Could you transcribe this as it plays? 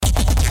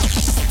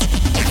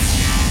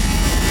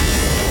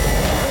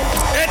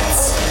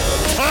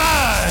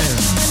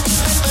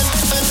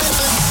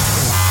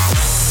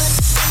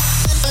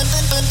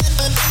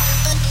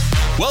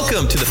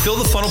the Fill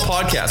the Funnel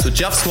podcast with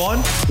Jeff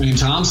Swan and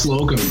Tom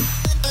Slocum.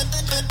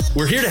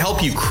 We're here to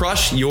help you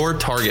crush your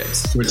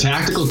targets with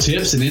tactical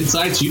tips and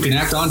insights you can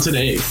act on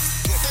today.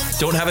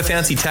 Don't have a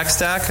fancy tech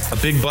stack, a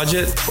big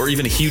budget, or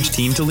even a huge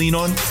team to lean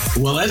on?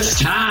 Well, it's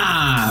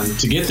time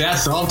to get that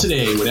solved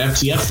today with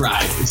FTF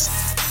Fridays.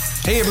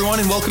 Hey everyone,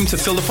 and welcome to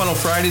Fill the Funnel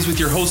Fridays with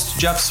your hosts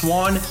Jeff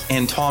Swan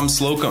and Tom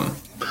Slocum.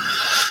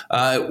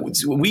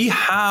 We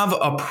have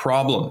a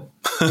problem,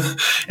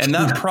 and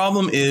that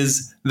problem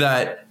is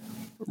that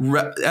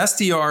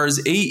SDRs,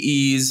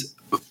 AEs,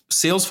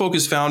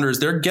 sales-focused founders,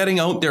 they're getting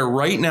out there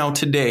right now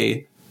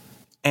today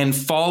and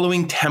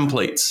following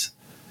templates,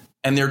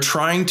 and they're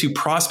trying to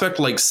prospect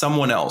like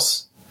someone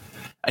else.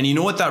 And you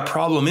know what that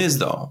problem is,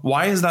 though?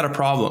 Why is that a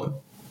problem?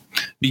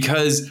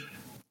 Because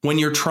when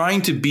you're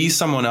trying to be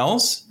someone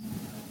else,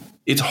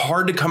 it's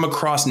hard to come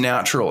across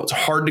natural. It's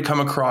hard to come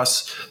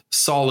across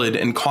solid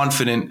and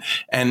confident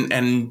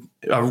and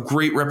a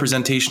great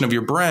representation of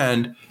your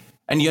brand.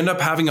 And you end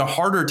up having a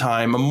harder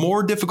time, a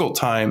more difficult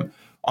time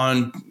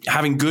on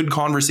having good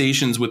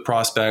conversations with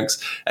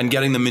prospects and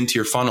getting them into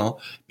your funnel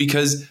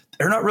because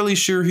they're not really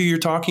sure who you're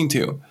talking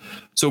to.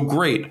 So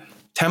great.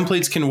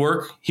 Templates can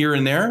work here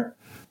and there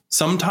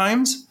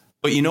sometimes,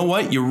 but you know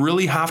what? You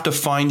really have to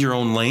find your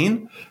own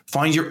lane,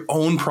 find your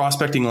own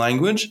prospecting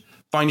language,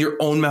 find your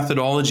own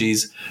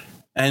methodologies.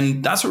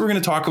 And that's what we're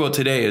going to talk about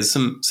today is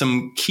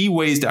some key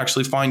ways to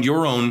actually find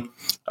your own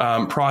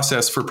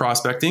process for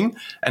prospecting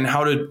and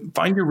how to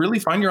find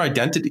your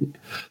identity.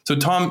 So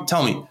Tom,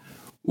 tell me,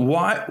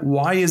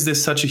 why is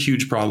this such a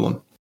huge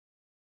problem?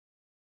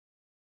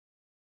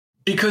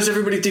 Because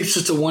everybody thinks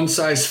it's a one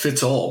size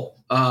fits all.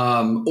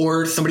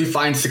 Or somebody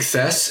finds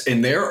success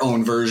in their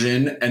own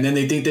version and then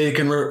they think they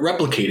can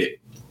replicate it.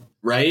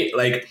 Right?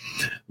 Like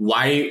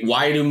where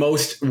do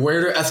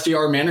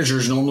SDR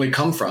managers normally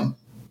come from?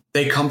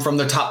 They come from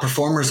the top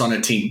performers on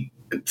a team.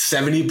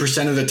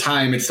 70% of the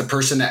time, it's the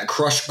person that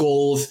crushed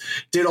goals,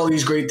 did all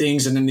these great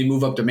things, and then they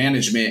move up to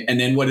management. And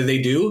then what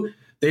do?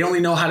 They only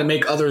know how to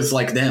make others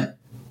like them.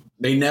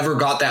 They never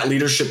got that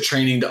leadership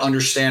training to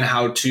understand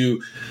how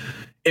to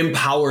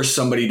empower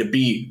somebody to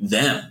be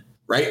them,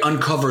 right?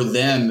 Uncover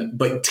them,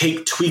 but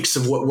take tweaks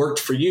of what worked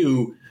for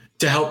you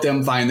to help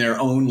them find their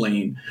own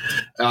lane.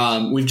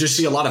 We just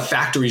see a lot of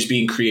factories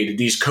being created,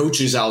 these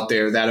coaches out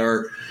there that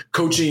are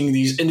coaching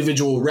these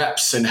individual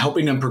reps and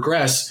helping them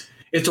progress.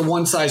 It's a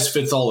one size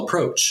fits all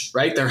approach,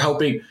 right? They're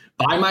helping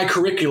buy my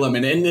curriculum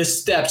and in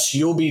this steps,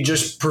 you'll be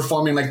just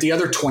performing like the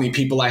other 20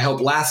 people I helped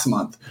last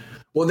month.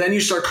 Well, then you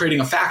start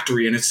creating a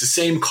factory and it's the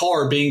same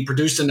car being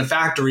produced in the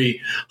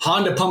factory.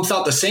 Honda pumps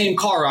out the same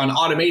car on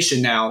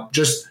automation now.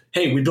 Just,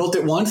 hey, we built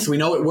it once. We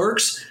know it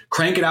works.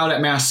 Crank it out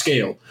at mass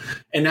scale.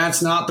 And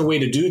that's not the way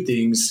to do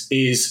things.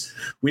 Is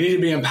we need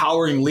to be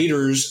empowering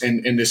leaders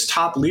and this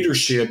top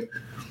leadership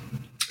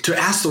to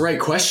ask the right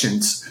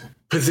questions,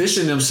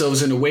 position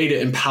themselves in a way to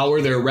empower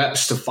their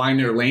reps to find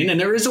their lane. And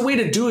there is a way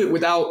to do it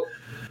without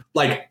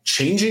like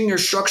changing your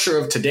structure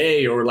of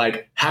today or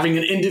like having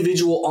an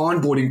individual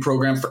onboarding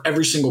program for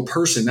every single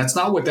person. That's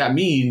not what that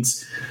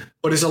means,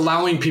 but it's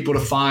allowing people to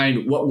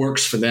find what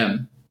works for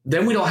them.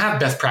 Then we don't have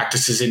best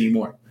practices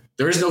anymore.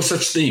 There is no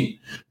such thing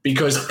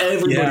because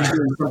everybody's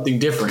doing something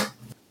different.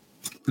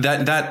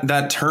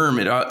 That term,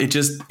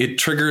 it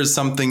triggers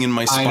something in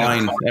my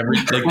spine. Like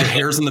the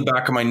hairs on the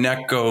back of my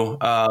neck go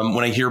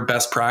when I hear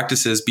best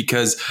practices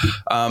because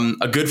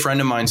a good friend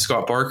of mine,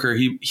 Scott Barker,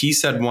 he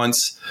said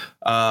once,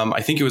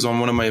 I think it was on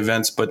one of my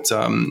events, but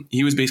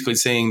he was basically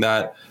saying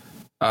that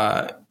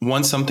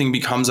once something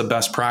becomes a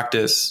best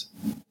practice,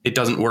 it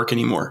doesn't work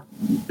anymore.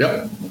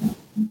 Yep.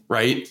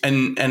 Right.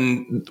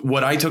 And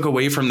what I took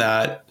away from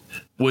that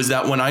was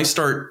that when I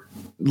start,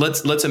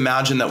 let's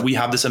imagine that we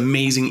have this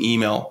amazing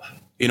email.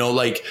 You know,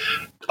 like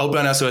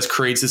Outbound SOS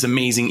creates this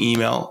amazing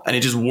email and it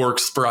just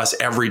works for us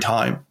every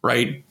time,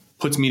 right?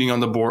 Puts meeting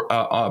on the board,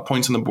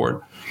 points on the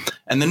board.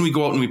 And then we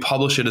go out and we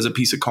publish it as a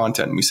piece of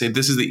content. And we say,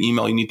 this is the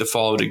email. You need to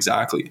follow it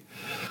exactly.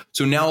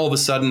 So now all of a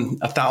sudden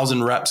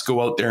 1,000 reps go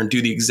out there and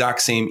do the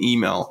exact same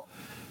email.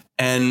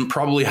 And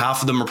probably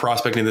half of them are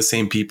prospecting the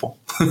same people.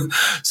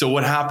 So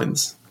what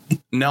happens?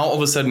 Now all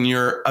of a sudden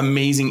your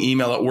amazing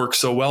email that works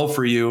so well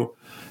for you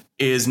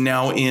is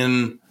now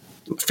in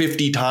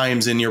 50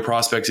 times in your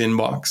prospect's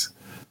inbox,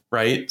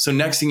 right? So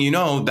next thing you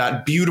know,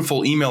 that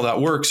beautiful email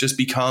that works just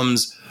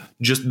becomes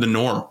just the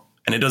norm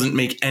and it doesn't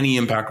make any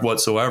impact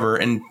whatsoever.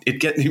 And it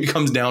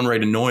becomes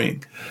downright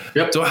annoying.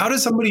 Yep. So how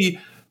does somebody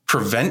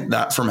prevent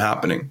that from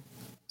happening?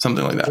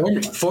 Something like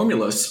that.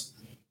 Formulas.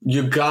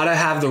 You got to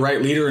have the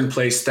right leader in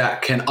place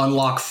that can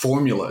unlock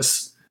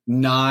formulas,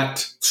 not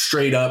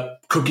straight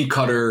up cookie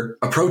cutter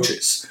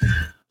approaches.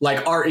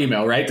 Like our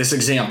email, right? This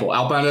example,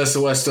 Outbound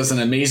SOS does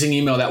an amazing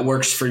email that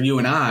works for you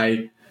and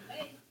I,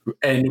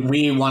 and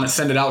we want to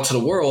send it out to the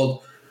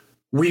world.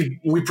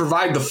 We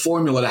provide the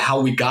formula to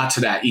how we got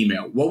to that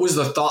email. What was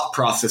the thought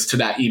process to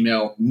that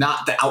email?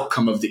 Not the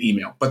outcome of the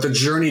email, but the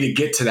journey to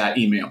get to that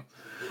email,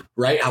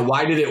 right?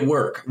 Why did it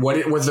work?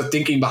 What was the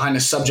thinking behind the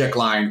subject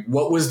line?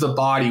 What was the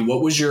body?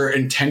 What was your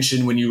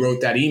intention when you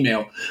wrote that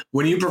email?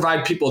 When you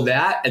provide people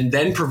that and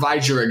then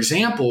provide your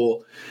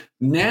example,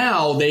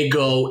 now they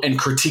go and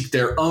critique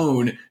their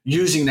own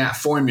using that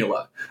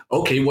formula.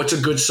 Okay, what's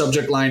a good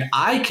subject line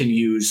I can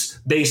use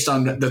based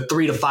on the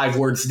 3 to 5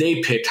 words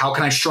they picked? How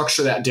can I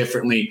structure that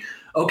differently?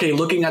 Okay,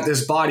 looking at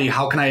this body,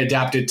 how can I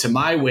adapt it to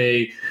my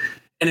way?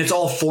 And it's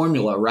all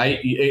formula, right?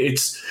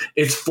 It's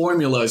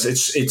formulas.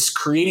 It's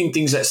creating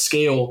things at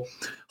scale.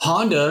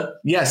 Honda,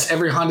 yes,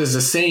 every Honda is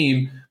the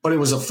same, but it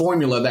was a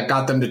formula that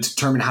got them to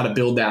determine how to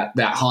build that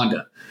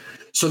Honda.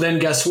 So then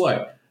guess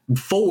what?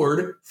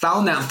 Ford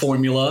found that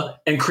formula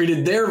and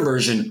created their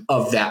version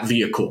of that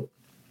vehicle.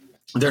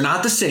 They're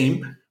not the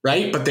same,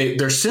 right? But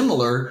they're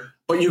similar,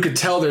 but you could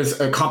tell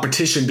there's a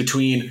competition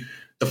between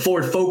the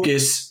Ford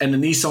Focus and the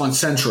Nissan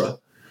Sentra.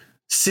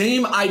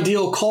 Same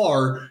ideal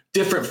car,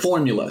 different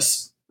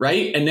formulas,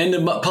 right? And then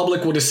the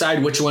public will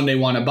decide which one they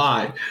want to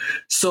buy.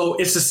 So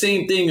it's the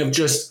same thing of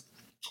just,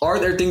 are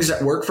there things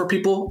that work for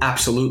people?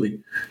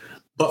 Absolutely.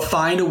 But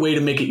find a way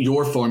to make it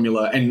your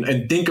formula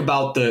and think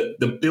about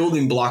the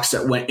building blocks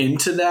that went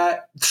into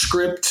that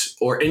script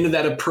or into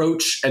that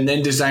approach, and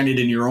then design it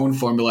in your own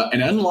formula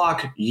and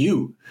unlock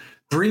you.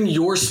 Bring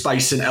your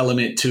spice and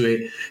element to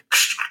it,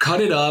 cut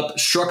it up,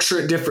 structure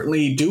it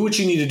differently, do what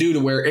you need to do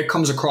to where it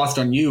comes across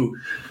on you.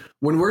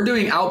 When we're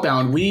doing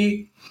outbound,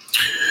 we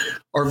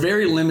are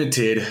very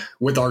limited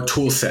with our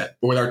tool set,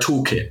 with our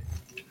toolkit.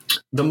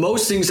 The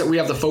most things that we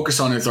have to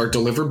focus on is our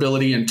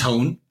deliverability and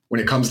tone. When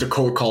it comes to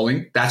cold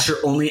calling, that's your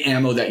only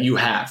ammo that you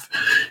have.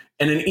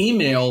 And an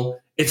email,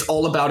 it's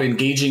all about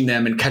engaging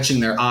them and catching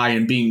their eye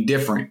and being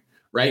different,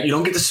 right? You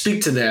don't get to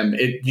speak to them.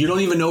 You don't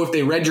even know if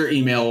they read your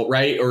email,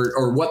 right?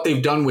 Or what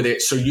they've done with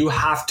it. So you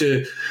have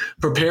to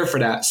prepare for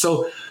that.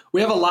 So we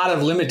have a lot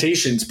of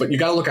limitations, but you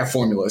got to look at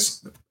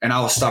formulas. And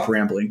I'll stop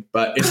rambling.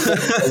 But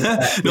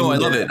it's no, I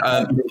love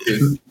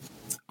it.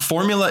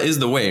 Formula is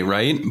the way,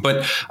 right?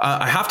 But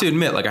I have to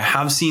admit, like, I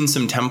have seen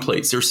some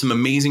templates. There's some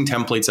amazing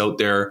templates out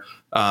there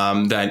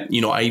that,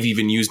 I've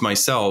even used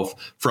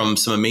myself from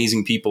some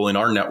amazing people in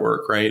our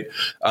network, right?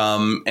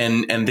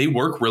 And they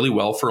work really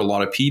well for a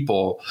lot of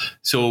people.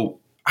 So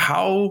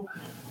how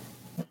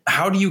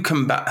do you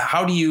combat?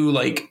 How do you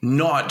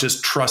not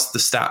just trust the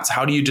stats?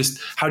 How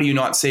do you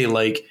not say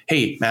like,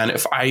 hey man,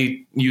 if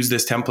I use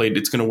this template,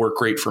 it's going to work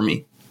great for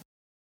me?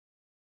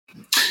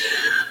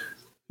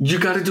 You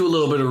got to do a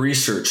little bit of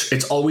research.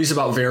 It's always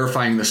about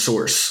verifying the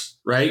source,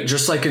 right?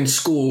 Just like in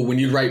school, when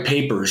you write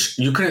papers,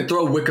 you couldn't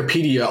throw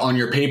Wikipedia on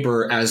your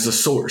paper as the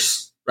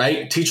source,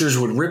 right? Teachers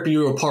would rip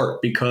you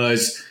apart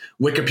because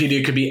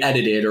Wikipedia could be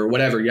edited or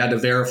whatever. You had to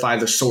verify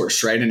the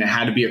source, right? And it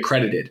had to be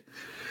accredited.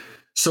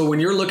 So when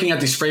you're looking at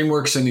these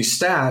frameworks and these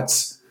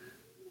stats,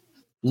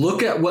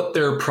 look at what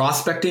they're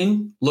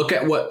prospecting, look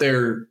at what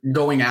they're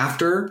going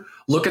after,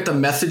 look at the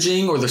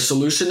messaging or the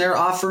solution they're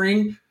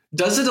offering.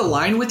 Does it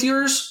align with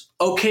yours?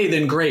 Okay,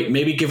 then great.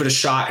 Maybe give it a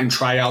shot and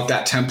try out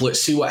that template,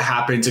 see what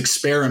happens,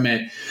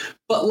 experiment.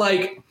 But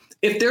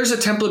if there's a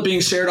template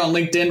being shared on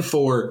LinkedIn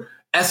for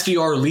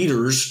SDR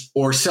leaders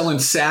or selling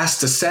SaaS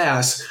to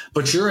SaaS,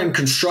 but you're in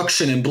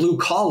construction and blue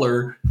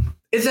collar,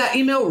 is that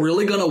email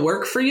really going to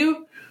work for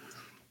you?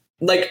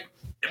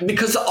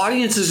 Because the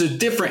audiences are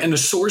different and the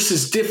source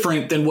is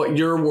different than what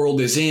your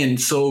world is in.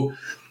 So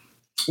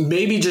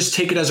maybe just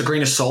take it as a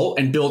grain of salt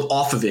and build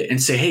off of it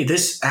and say, hey,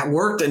 this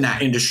worked in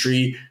that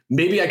industry.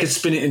 Maybe I could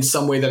spin it in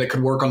some way that it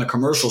could work on the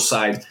commercial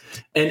side.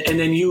 And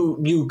then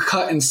you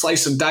cut and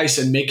slice and dice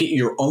and make it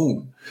your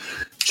own.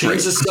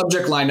 Change the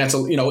subject line. That's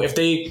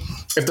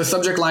if the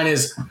subject line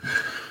is,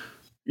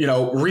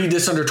 read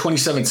this under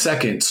 27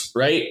 seconds,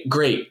 right?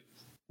 Great.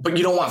 But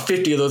you don't want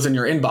 50 of those in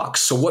your inbox.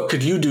 So what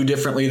could you do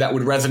differently that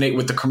would resonate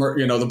with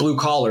the blue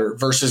collar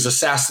versus the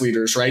SaaS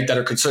leaders, right? That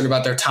are concerned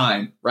about their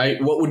time, right?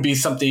 What would be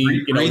something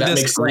that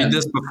makes sense? Read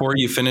this before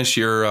you finish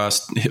your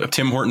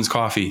Tim Hortons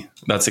coffee.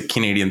 That's a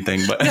Canadian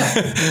thing, but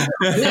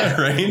yeah.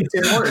 Right?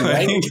 Tim Hortons,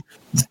 right?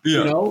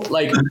 Yeah.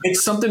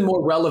 It's something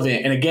more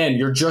relevant. And again,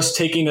 you're just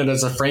taking it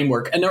as a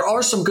framework. And there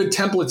are some good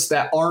templates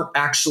that aren't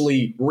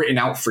actually written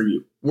out for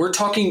you.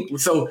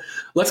 So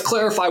let's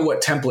clarify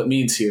what template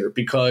means here,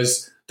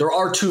 because there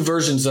are two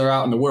versions that are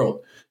out in the world.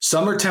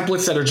 Some are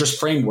templates that are just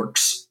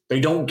frameworks. They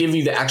don't give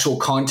you the actual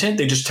content.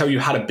 They just tell you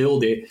how to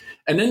build it.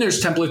 And then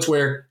there's templates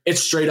where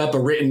it's straight up a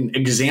written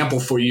example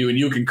for you and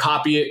you can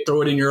copy it,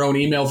 throw it in your own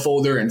email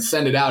folder and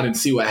send it out and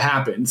see what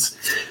happens.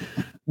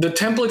 The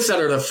templates that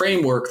are the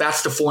framework,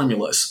 that's the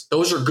formulas.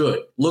 Those are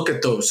good. Look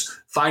at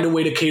those. Find a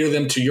way to cater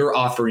them to your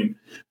offering.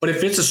 But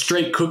if it's a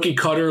straight cookie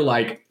cutter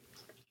like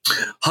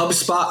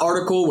HubSpot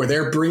article where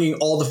they're bringing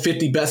all the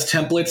 50 best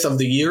templates of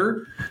the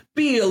year,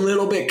 be a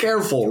little bit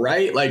careful,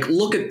 right?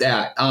 Look at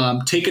that.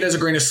 Take it as a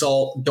grain of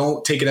salt.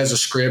 Don't take it as a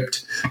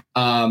script.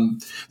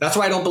 That's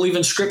why I don't believe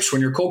in scripts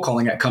when you're cold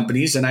calling at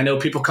companies. And I know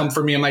people come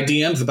for me in my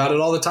DMs about it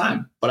all the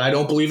time, but I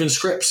don't believe in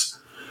scripts.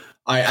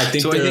 I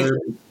think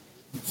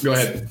go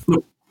ahead.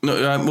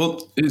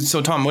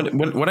 So Tom,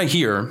 what I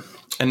hear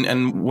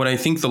and what I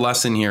think the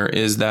lesson here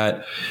is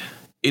that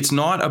it's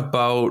not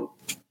about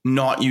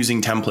not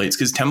using templates,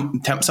 because some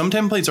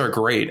templates are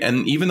great.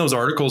 And even those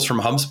articles from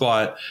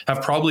HubSpot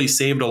have probably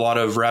saved a lot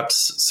of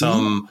reps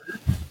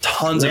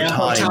tons of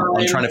time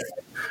on trying to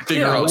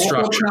figure out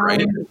structure,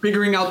 right?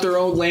 Figuring out their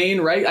own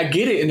lane, right? I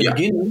get it in the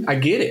beginning. I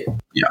get it.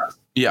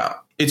 Yeah.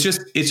 It's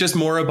just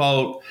more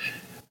about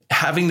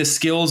having the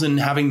skills and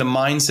having the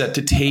mindset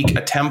to take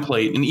a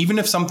template. And even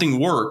if something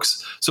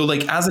works, so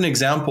like as an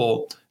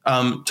example,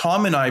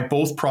 Tom and I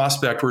both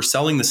prospect, we're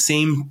selling the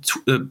same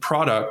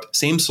product,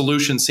 same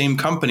solution, same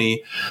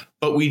company,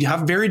 but we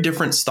have very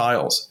different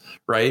styles.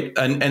 Right.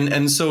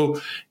 And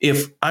so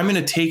if I'm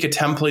going to take a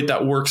template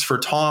that works for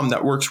Tom,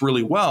 that works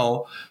really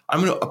well,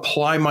 I'm going to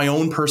apply my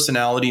own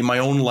personality, my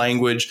own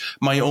language,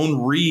 my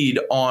own read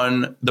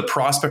on the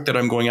prospect that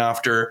I'm going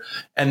after,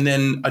 and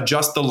then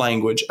adjust the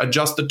language,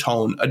 adjust the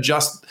tone,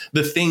 adjust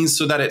the things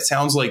so that it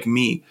sounds like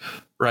me.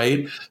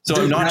 Right. So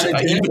Dude, I'm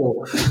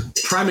not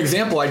prime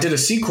example. I did a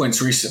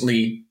sequence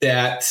recently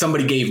that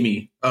somebody gave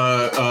me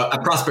a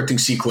prospecting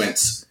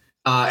sequence.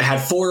 It had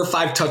 4 or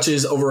 5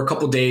 touches over a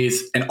couple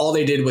days, and all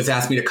they did was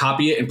ask me to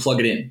copy it and plug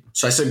it in.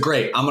 So I said,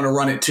 great, I'm going to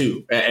run it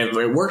too.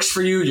 It works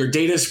for you. Your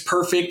data is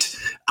perfect.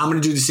 I'm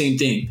going to do the same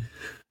thing.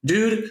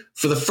 Dude,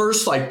 for the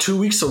first 2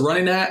 weeks of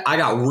running that, I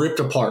got ripped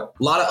apart.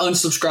 A lot of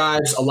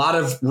unsubscribes, a lot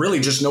of really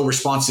just no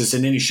responses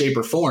in any shape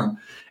or form.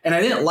 And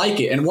I didn't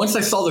like it. And once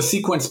I saw the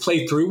sequence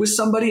play through with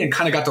somebody and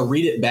kind of got to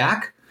read it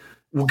back,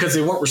 because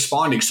they weren't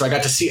responding, so I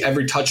got to see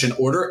every touch and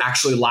order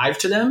actually live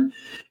to them.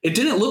 It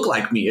didn't look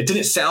like me. It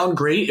didn't sound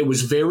great. It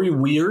was very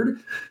weird.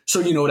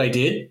 So you know what I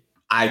did?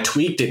 I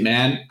tweaked it,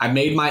 man. I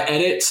made my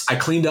edits. I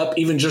cleaned up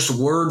even just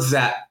words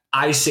that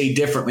I say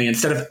differently.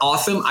 Instead of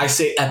awesome, I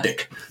say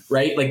epic,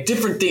 right? Like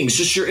different things,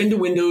 just your into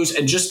windows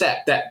and just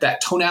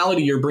that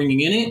tonality you're bringing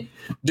in it.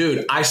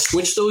 Dude, I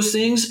switched those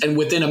things, and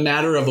within a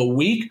matter of a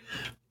week,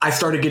 I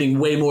started getting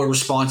way more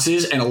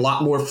responses and a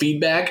lot more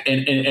feedback,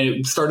 and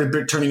it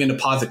started turning into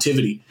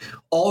positivity,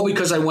 all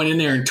because I went in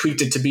there and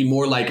tweaked it to be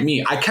more like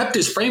me. I kept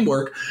his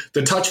framework,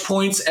 the touch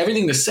points,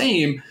 everything the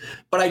same,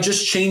 but I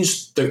just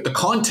changed the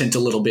content a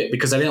little bit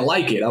because I didn't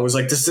like it. I was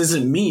like, this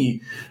isn't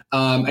me.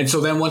 And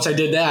so then once I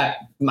did that,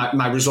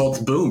 my results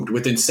boomed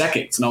within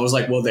seconds. And I was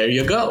like, well, there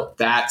you go.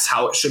 That's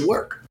how it should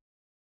work.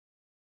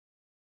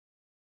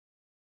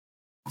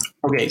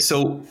 Okay,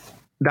 so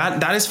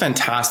that is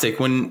fantastic.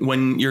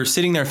 When you're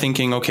sitting there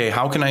thinking, okay,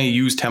 how can I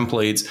use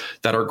templates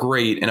that are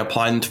great and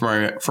apply them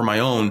for my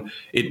own?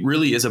 It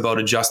really is about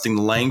adjusting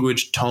the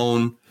language,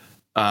 tone,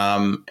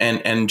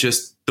 and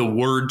just the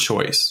word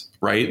choice,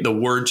 right? The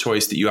word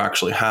choice that you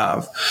actually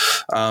have.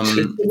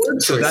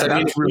 So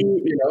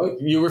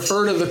you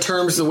refer to the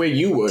terms the way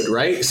you would,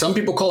 right? Some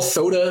people call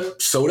soda.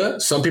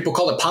 Some people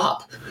call it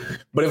pop.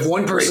 But if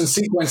one person's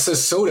sequence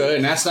says soda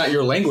and that's not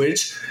your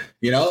language,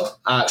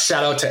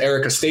 shout out to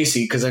Erica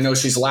Stacy, because I know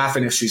she's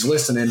laughing if she's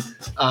listening.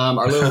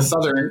 Our little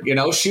Southern,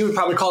 she would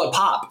probably call it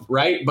pop,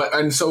 right?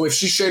 And so if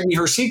she shared me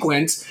her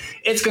sequence,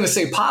 it's going to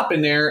say pop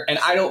in there, and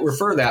I don't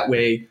refer that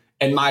way.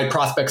 And my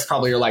prospects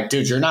probably are like,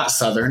 dude, you're not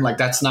Southern. Like,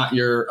 that's not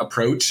your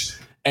approach.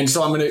 And so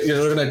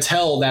they're going to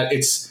tell that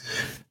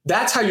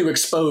that's how you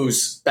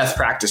expose best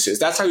practices.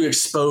 That's how you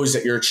expose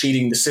that you're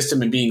cheating the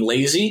system and being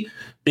lazy,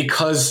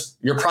 because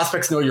your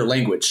prospects know your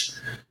language.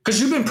 Because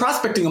you've been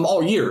prospecting them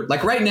all year.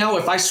 Like right now,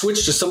 if I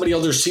switch to somebody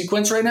else's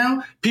sequence right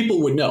now,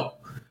 people would know.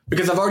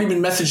 Because I've already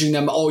been messaging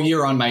them all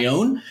year on my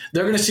own.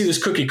 They're going to see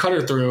this cookie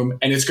cutter through them,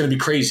 and it's going to be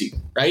crazy,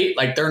 right?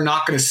 Like they're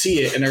not going to see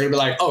it, and they're going to be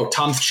like, oh,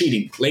 Tom's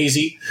cheating,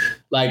 lazy,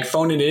 like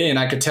phoning it in.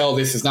 I could tell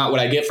this is not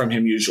what I get from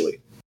him usually.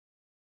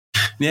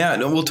 Yeah,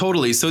 no, well,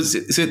 totally. So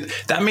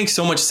that makes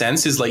so much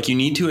sense, is like you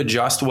need to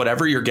adjust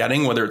whatever you're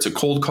getting, whether it's a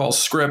cold call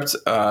script,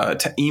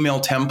 email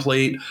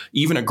template,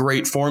 even a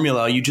great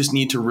formula. You just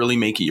need to really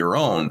make it your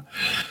own.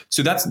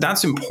 So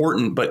that's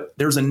important. But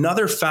there's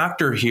another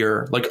factor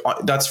here, like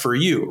that's for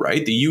you,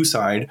 right? The you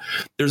side.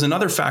 There's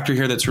another factor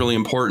here that's really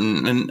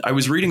important. And I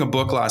was reading a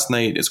book last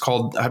night. It's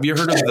called, have you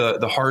heard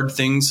of the hard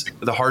things,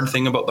 the hard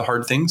thing about the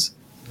hard things?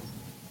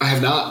 I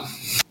have not.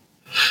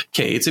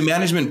 Okay, it's a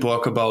management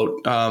book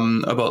about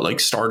like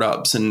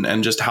startups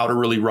and just how to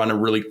really run a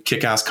really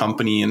kick-ass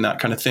company and that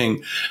kind of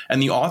thing. And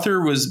the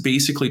author was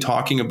basically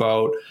talking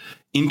about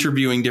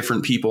interviewing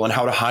different people and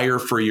how to hire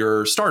for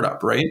your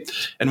startup, right?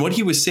 And what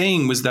he was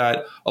saying was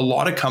that a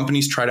lot of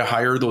companies try to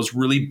hire those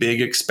really big,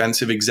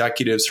 expensive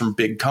executives from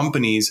big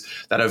companies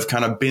that have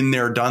kind of been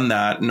there, done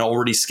that, and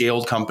already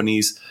scaled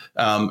companies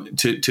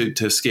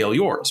to scale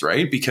yours,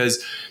 right?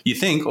 Because you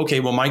think, okay,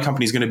 well, my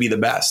company's going to be the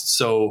best,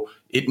 so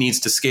it needs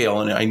to scale,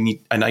 and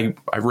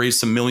I raised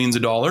some millions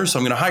of dollars, so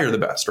I'm going to hire the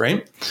best,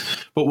 right?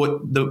 But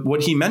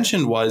what he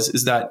mentioned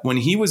is that when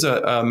he was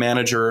a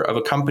manager of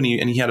a company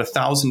and he had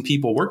 1,000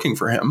 people working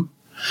for him,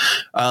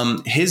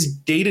 his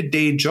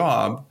day-to-day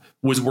job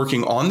was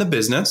working on the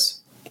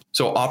business,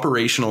 so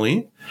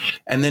operationally,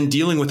 and then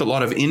dealing with a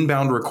lot of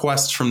inbound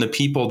requests from the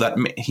people that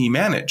he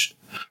managed.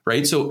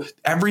 Right. So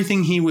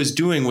everything he was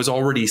doing was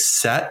already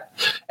set.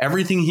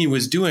 Everything he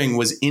was doing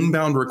was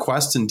inbound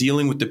requests and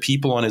dealing with the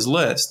people on his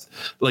list,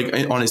 like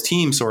on his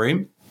team.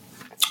 Sorry.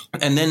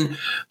 And then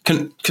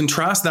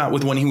contrast that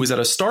with when he was at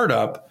a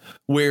startup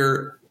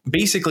where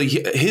basically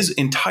his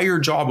entire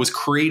job was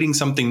creating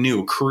something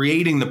new,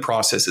 creating the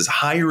processes,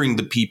 hiring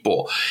the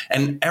people,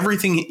 and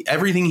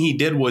everything he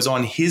did was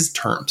on his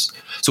terms.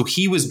 So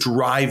he was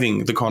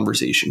driving the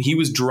conversation. He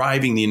was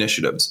driving the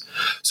initiatives.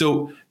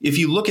 So if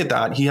you look at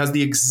that, he has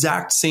the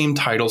exact same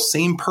title,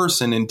 same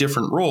person in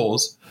different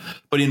roles.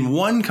 But in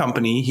one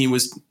company, he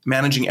was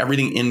managing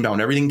everything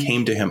inbound. Everything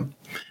came to him.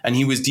 And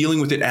he was dealing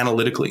with it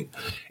analytically.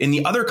 In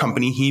the other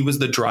company, he was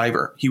the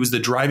driver. He was the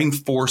driving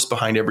force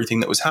behind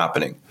everything that was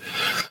happening.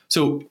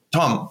 So,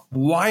 Tom,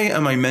 why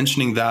am I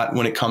mentioning that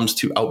when it comes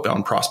to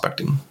outbound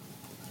prospecting?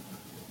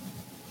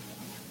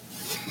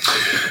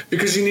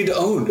 Because you need to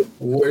own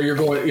where you're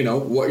going,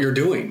 what you're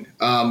doing.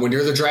 When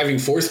you're the driving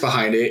force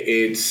behind it,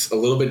 it's a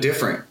little bit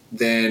different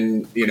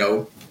than,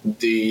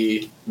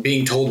 the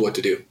being told what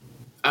to do.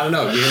 I don't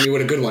know. You hit me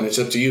with a good one. It's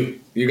up to you.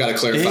 You got to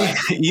clarify.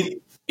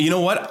 You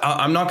know what?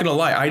 I'm not going to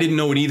lie. I didn't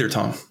know it either,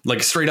 Tom.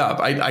 Like straight up,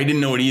 I didn't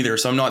know it either.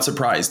 So I'm not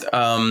surprised.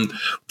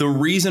 The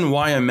reason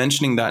why I'm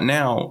mentioning that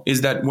now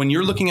is that when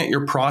you're looking at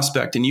your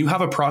prospect and you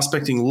have a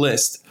prospecting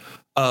list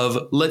of,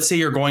 let's say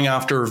you're going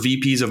after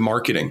VPs of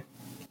marketing,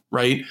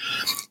 right?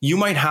 You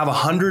might have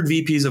 100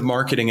 VPs of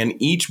marketing and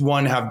each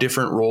one have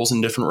different roles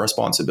and different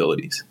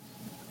responsibilities,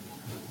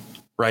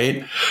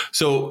 right?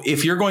 So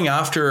if you're going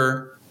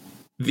after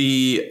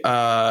the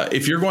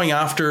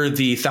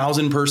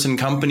 1,000 person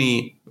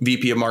company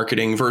VP of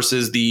marketing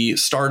versus the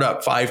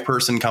startup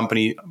 5-person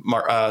company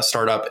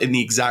startup in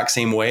the exact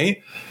same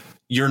way,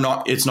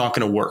 it's not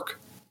going to work,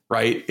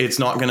 right? It's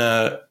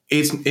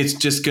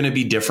just going to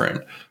be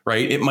different,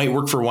 right? It might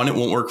work for one, it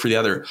won't work for the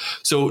other.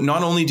 So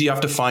not only do you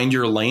have to find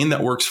your lane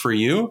that works for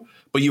you,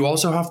 but you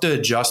also have to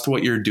adjust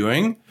what you're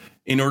doing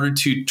in order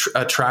to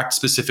attract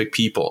specific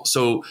people.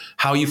 So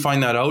how you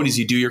find that out is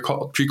you do your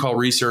pre-call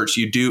research,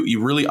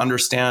 you really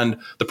understand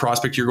the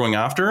prospect you're going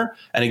after,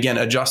 and again,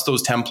 adjust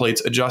those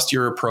templates, adjust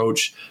your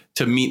approach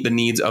to meet the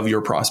needs of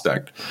your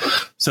prospect.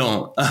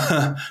 So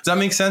does that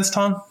make sense,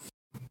 Tom?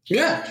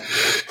 Yeah.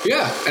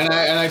 And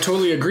I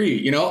totally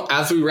agree.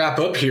 As we wrap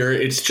up here,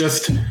 it's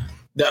just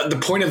the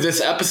point of this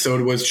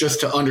episode was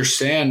just to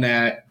understand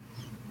that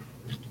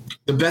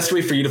the best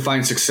way for you to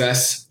find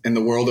success in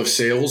the world of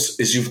sales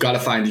is you've got to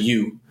find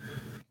you.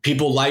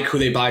 People like who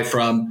they buy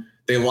from.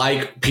 They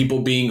like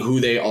people being who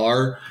they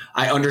are.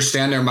 I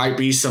understand there might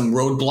be some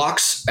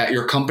roadblocks at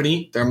your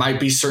company. There might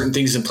be certain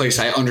things in place.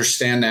 I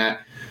understand that.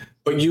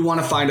 But you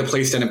want to find a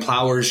place that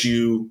empowers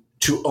you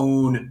to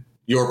own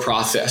your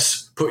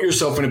process. Put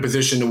yourself in a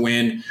position to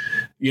win,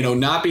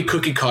 not be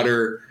cookie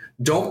cutter.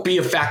 Don't be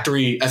a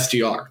factory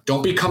SDR.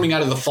 Don't be coming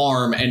out of the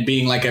farm and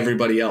being like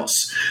everybody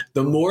else.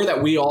 The more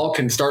that we all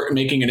can start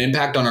making an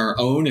impact on our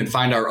own and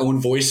find our own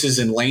voices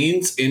and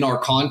lanes in our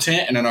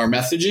content and in our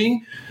messaging,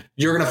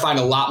 you're going to find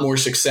a lot more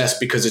success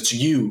because it's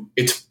you.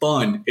 It's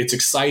fun. It's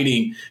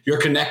exciting. You're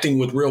connecting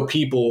with real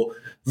people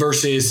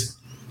versus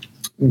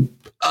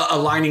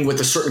aligning with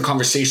a certain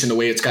conversation the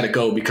way it's got to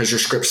go because your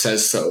script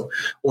says so,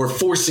 or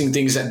forcing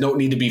things that don't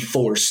need to be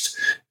forced.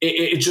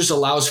 It just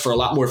allows for a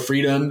lot more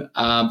freedom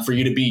for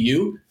you to be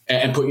you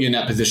and put you in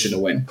that position to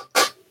win.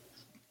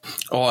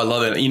 Oh, I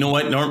love it. You know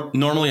what?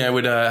 Normally I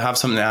would have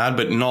something to add,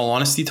 but in all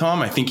honesty,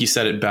 Tom, I think you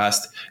said it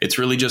best. It's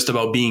really just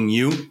about being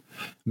you,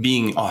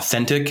 being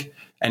authentic,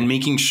 and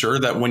making sure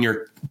that when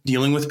you're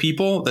dealing with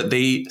people that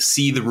they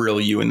see the real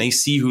you and they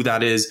see who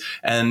that is.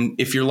 And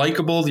if you're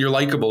likable, you're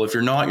likable. If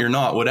you're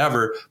not,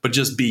 whatever, but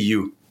just be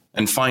you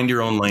and find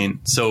your own lane.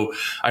 So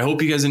I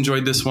hope you guys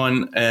enjoyed this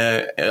one.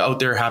 Out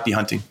there, happy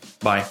hunting.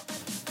 Bye.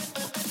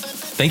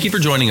 Thank you for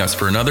joining us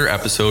for another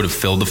episode of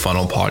Fill the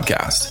Funnel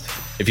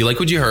podcast. If you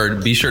like what you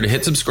heard, be sure to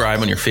hit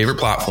subscribe on your favorite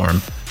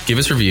platform, give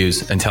us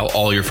reviews, and tell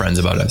all your friends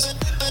about us.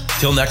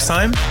 Till next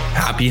time,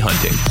 happy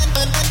hunting.